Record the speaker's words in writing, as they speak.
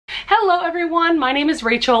Hello everyone, my name is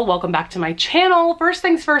Rachel. Welcome back to my channel. First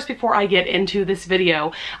things first, before I get into this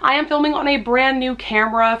video, I am filming on a brand new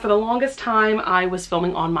camera. For the longest time, I was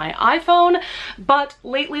filming on my iPhone, but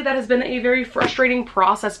lately that has been a very frustrating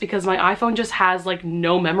process because my iPhone just has like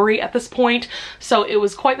no memory at this point. So it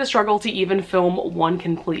was quite the struggle to even film one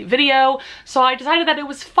complete video. So I decided that it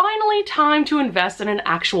was finally time to invest in an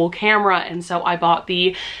actual camera. And so I bought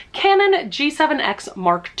the Canon G7X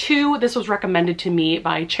Mark II. This was recommended to me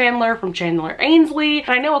by Chandler from Chandler Ainsley, and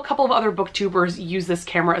I know a couple of other booktubers use this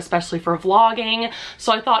camera especially for vlogging,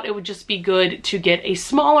 so I thought it would just be good to get a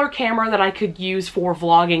smaller camera that I could use for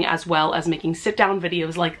vlogging as well as making sit-down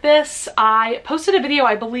videos like this. I posted a video,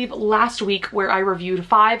 I believe last week, where I reviewed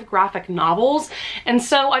 5 graphic novels, and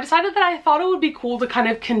so I decided that I thought it would be cool to kind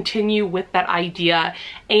of continue with that idea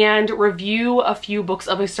and review a few books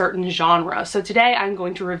of a certain genre. So today I'm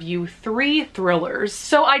going to review 3 thrillers.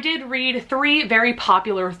 So I did read 3 very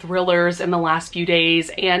popular thrillers in the last few days,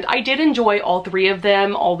 and I did enjoy all 3 of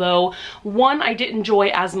them, although one I didn't enjoy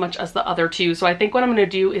as much as the other 2. So I think what I'm going to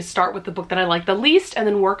do is start with the book that I like the least and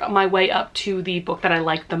then work my way up to the book that I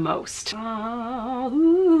like the most.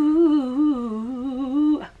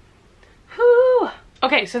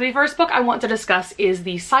 Okay, so the first book I want to discuss is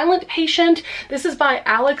The Silent Patient. This is by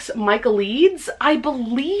Alex Michaelides. I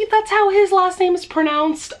believe that's how his last name is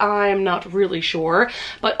pronounced. I'm not really sure.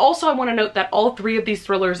 But also I want to note that all 3 of these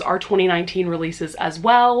thrillers are 2019 releases as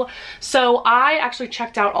well. So I actually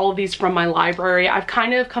checked out all of these from my library. I've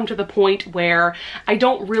kind of come to the point where I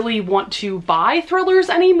don't really want to buy thrillers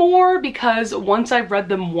anymore because once I've read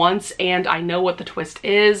them once and I know what the twist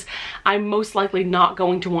is, I'm most likely not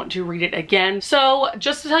going to want to read it again. So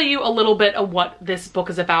just to tell you a little bit of what this book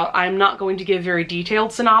is about, I'm not going to give very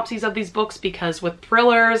detailed synopses of these books because with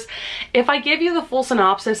thrillers, if I give you the full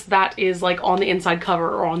synopsis that is like on the inside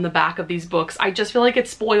cover or on the back of these books, I just feel like it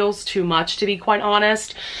spoils too much, to be quite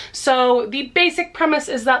honest. So the basic premise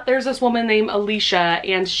is that there's this woman named Alicia,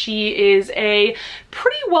 and she is a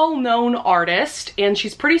pretty well-known artist and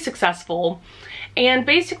she's pretty successful. And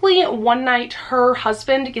basically one night her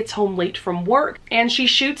husband gets home late from work and she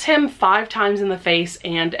shoots him 5 times in the face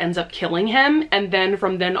and ends up killing him, and then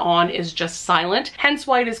from then on is just silent, hence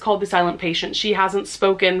why it is called The Silent Patient. She hasn't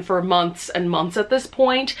spoken for months and months at this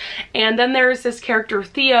point. And then there is this character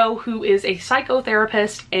Theo, who is a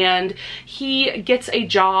psychotherapist, and he gets a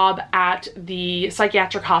job at the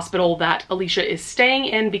psychiatric hospital that Alicia is staying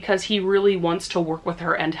in because he really wants to work with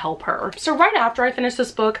her and help her. So right after I finished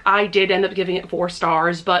this book, I did end up giving it 4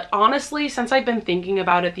 stars, but honestly, since I've been thinking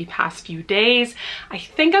about it the past few days, I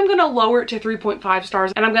think I'm gonna lower it to 3.5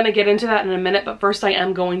 stars, and I'm gonna get into that in a minute, but first I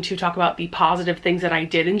am going to talk about the positive things that I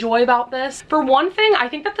did enjoy about this. For one thing, I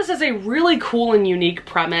think that this is a really cool and unique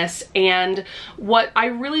premise, and what I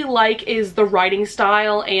really like is the writing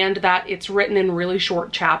style and that it's written in really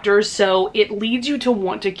short chapters, so it leads you to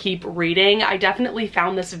want to keep reading. I definitely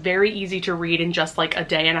found this very easy to read in just like a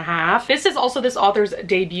day and a half. This is also this author's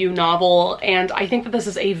debut novel, and I think that this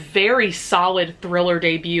is a very solid thriller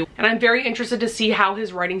debut, and I'm very interested to see how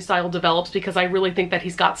his writing style develops because I really think that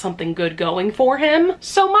he's got something good going for him.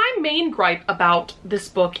 So my main gripe about this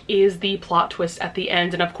book is the plot twist at the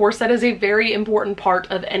end, and of course that is a very important part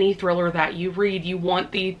of any thriller that you read. You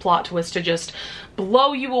want the plot twist to just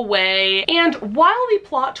blow you away, and while the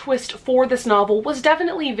plot twist for this novel was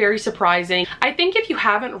definitely very surprising, I think if you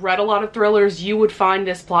haven't read a lot of thrillers, you would find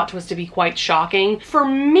this plot twist to be quite shocking. For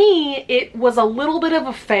me, it was a little bit of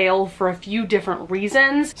a fail for a few different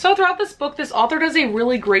reasons. So throughout this book, this author does a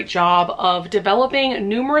really great job of developing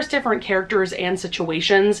numerous different characters and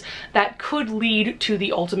situations that could lead to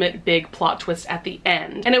the ultimate big plot twist at the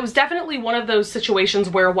end. And it was definitely one of those situations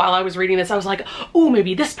where while I was reading this, I was like, oh,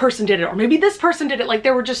 maybe this person did it, or maybe this person did it. Like,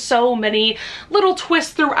 there were just so many little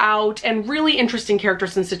twists throughout and really interesting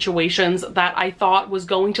characters and situations that I thought was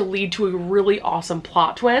going to lead to a really awesome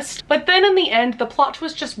plot twist. But then in the end, the plot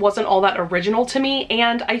twist just wasn't all that original to me,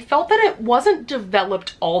 and I felt that it wasn't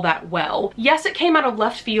developed all that well. Yes, it came out of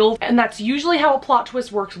left field, and that's usually how a plot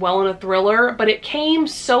twist works well in a thriller, but it came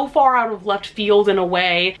so far out of left field in a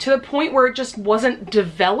way to the point where it just wasn't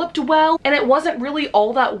developed well, and it wasn't really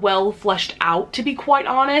all that well fleshed out, to be quite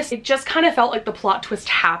honest. It just kind of felt like the plot twist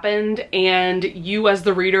happened and you as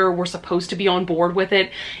the reader were supposed to be on board with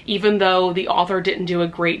it, even though the author didn't do a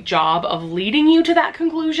great job of leading you to that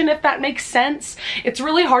conclusion, if that makes sense. It's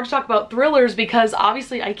really hard to talk about thrillers because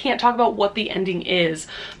obviously I can't talk about what the ending is,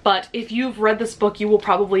 but if you've read this book, you will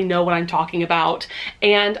probably know what I'm talking about.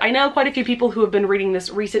 And I know quite a few people who have been reading this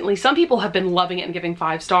recently. Some people have been loving it and giving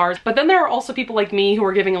 5 stars, but then there are also people like me who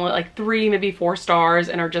are giving only like 3, maybe 4 stars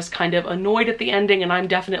and are just kind of annoyed at the ending, and I'm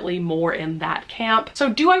definitely more in that that camp. So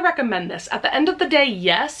do I recommend this? At the end of the day,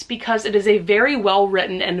 yes, because it is a very well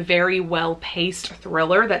written and very well paced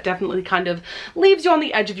thriller that definitely kind of leaves you on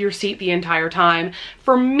the edge of your seat the entire time.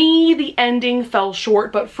 For me, the ending fell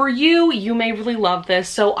short, but for you, you may really love this,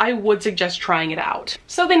 so I would suggest trying it out.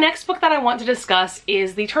 So the next book that I want to discuss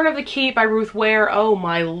is The Turn of the Key by Ruth Ware. Oh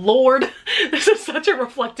my lord, this is such a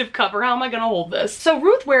reflective cover. How am I gonna hold this? So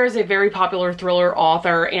Ruth Ware is a very popular thriller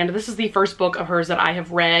author, and this is the first book of hers that I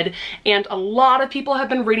have read, and a lot of people have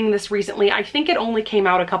been reading this recently. I think it only came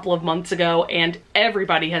out a couple of months ago, and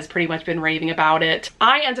everybody has pretty much been raving about it.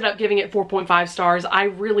 I ended up giving it 4.5 stars. I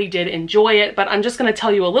really did enjoy it, but I'm just gonna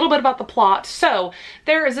tell you a little bit about the plot. So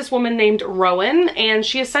there is this woman named Rowan, and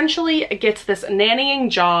she essentially gets this nannying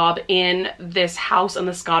job in this house in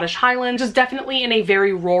the Scottish Highlands, which is definitely in a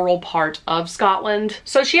very rural part of Scotland.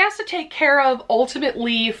 So she has to take care of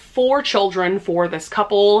ultimately 4 children for this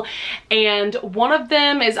couple, and one of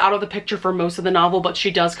them is out of the picture for most of the novel, but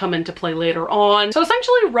she does come into play later on. So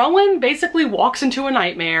essentially Rowan basically walks into a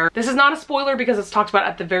nightmare. This is not a spoiler because it's talked about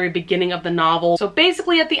at the very beginning of the novel. So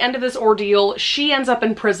basically at the end of this ordeal, she ends up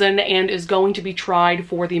in prison and is going to be tried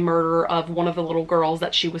for the murder of one of the little girls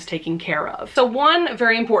that she was taking care of. So one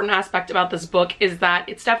very important aspect about this book is that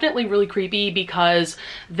it's definitely really creepy because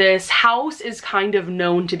this house is kind of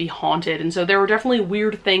known to be haunted, and so there are definitely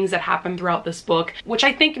weird things that happen throughout this book, which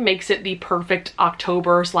I think makes it the perfect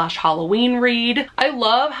October/Halloween read. I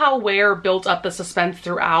love how Ware built up the suspense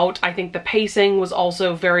throughout. I think the pacing was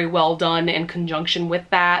also very well done in conjunction with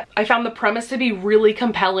that. I found the premise to be really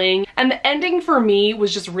compelling, and the ending for me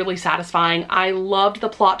was just really satisfying. I loved the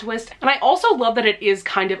plot twist, and I also love that it is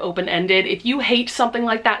kind of open-ended. If you hate something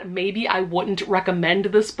like that, maybe I wouldn't recommend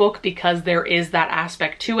this book because there is that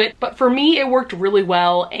aspect to it, but for me it worked really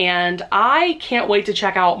well, and I can't wait to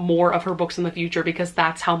check out more of her books in the future because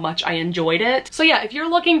that's how much I enjoyed it. So yeah, if you're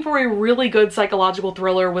looking for a really good psychological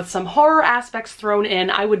thriller with some horror aspects thrown in,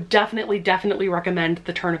 I would definitely recommend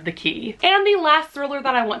The Turn of the Key. And the last thriller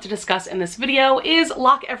that I want to discuss in this video is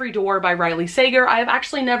Lock Every Door by Riley Sager. I have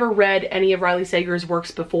actually never read any of Riley Sager's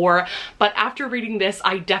works before, but after reading this,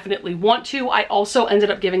 I definitely want to. I also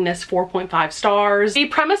ended up giving this 4.5 stars. The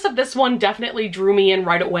premise of this one definitely drew me in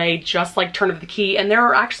right away, just like Turn of the Key, and there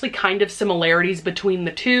are actually kind of similarities between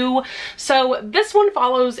the two. So this one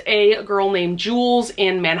follows a girl named Jules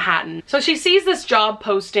in Manhattan. So she sees this job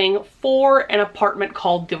posting for an apartment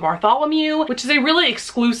called the Bartholomew, which is a really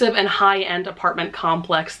exclusive and high-end apartment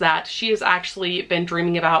complex that she has actually been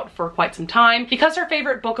dreaming about for quite some time because her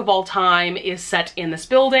favorite book of all time is set in this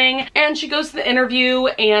building. And she goes to the interview,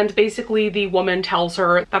 and basically the woman tells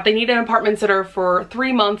her that they need an apartment sitter for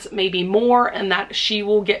 3 months, maybe more, and that she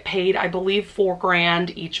will get paid, I believe, $4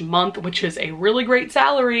 grand each month, which is a really great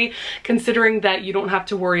salary considering that you don't have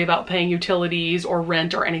to worry about paying utilities or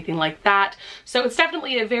rent or anything like that. So it's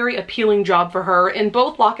definitely a very appealing job for her. In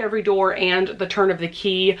both Lock Every Door and The Turn of the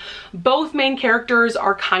Key, both main characters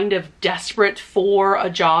are kind of desperate for a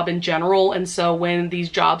job in general, and so when these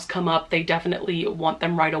jobs come up, they definitely want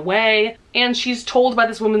them right away. And she's told by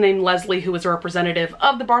this woman named Leslie, who is a representative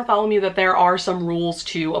of the Bartholomew, that there are some rules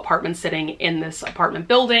to apartment sitting in this apartment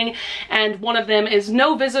building, and one of them is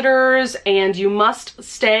no visitors, and you must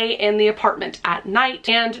stay in the apartment at night,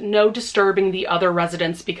 and no disturbing the other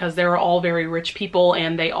residents because they're all very rich people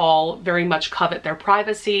and they all very much covet their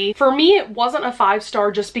privacy. For me, it wasn't a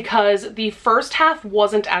 5-star just because the first half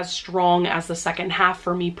wasn't as strong as the second half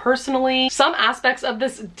for me personally. Some aspects of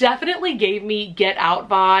this definitely gave me Get Out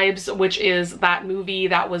vibes, which is that movie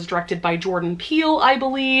that was directed by Jordan Peele, I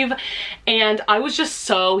believe, and I was just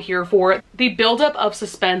so here for it. The buildup of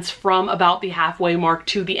suspense from about the halfway mark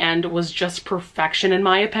to the end was just perfection in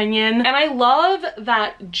my opinion, and I love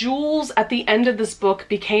that Jules at the end of this book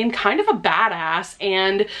became kind of a badass,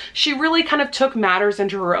 and she really kind of took matters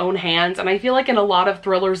into her own hands, and I feel like in a lot of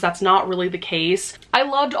thrillers that's not really the case. I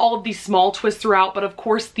loved all of these small twists throughout, but of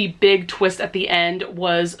course the big twist at the end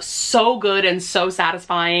was so good and so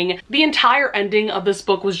satisfying. The entire ending of this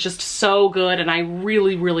book was just so good, and I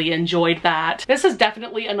really enjoyed that. This is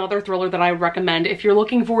definitely another thriller that I recommend if you're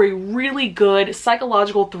looking for a really good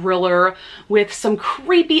psychological thriller with some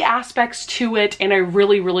creepy aspects to it and a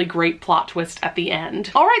really great plot twist at the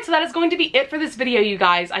end. Alright, so that is going to be it for this video, you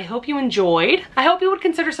guys. I hope you enjoyed. I hope you would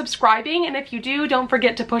consider subscribing, and if you do, don't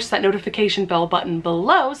forget to push that notification bell button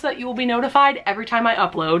below so that you will be notified every time I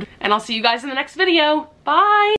upload. And I'll see you guys in the next video. Bye!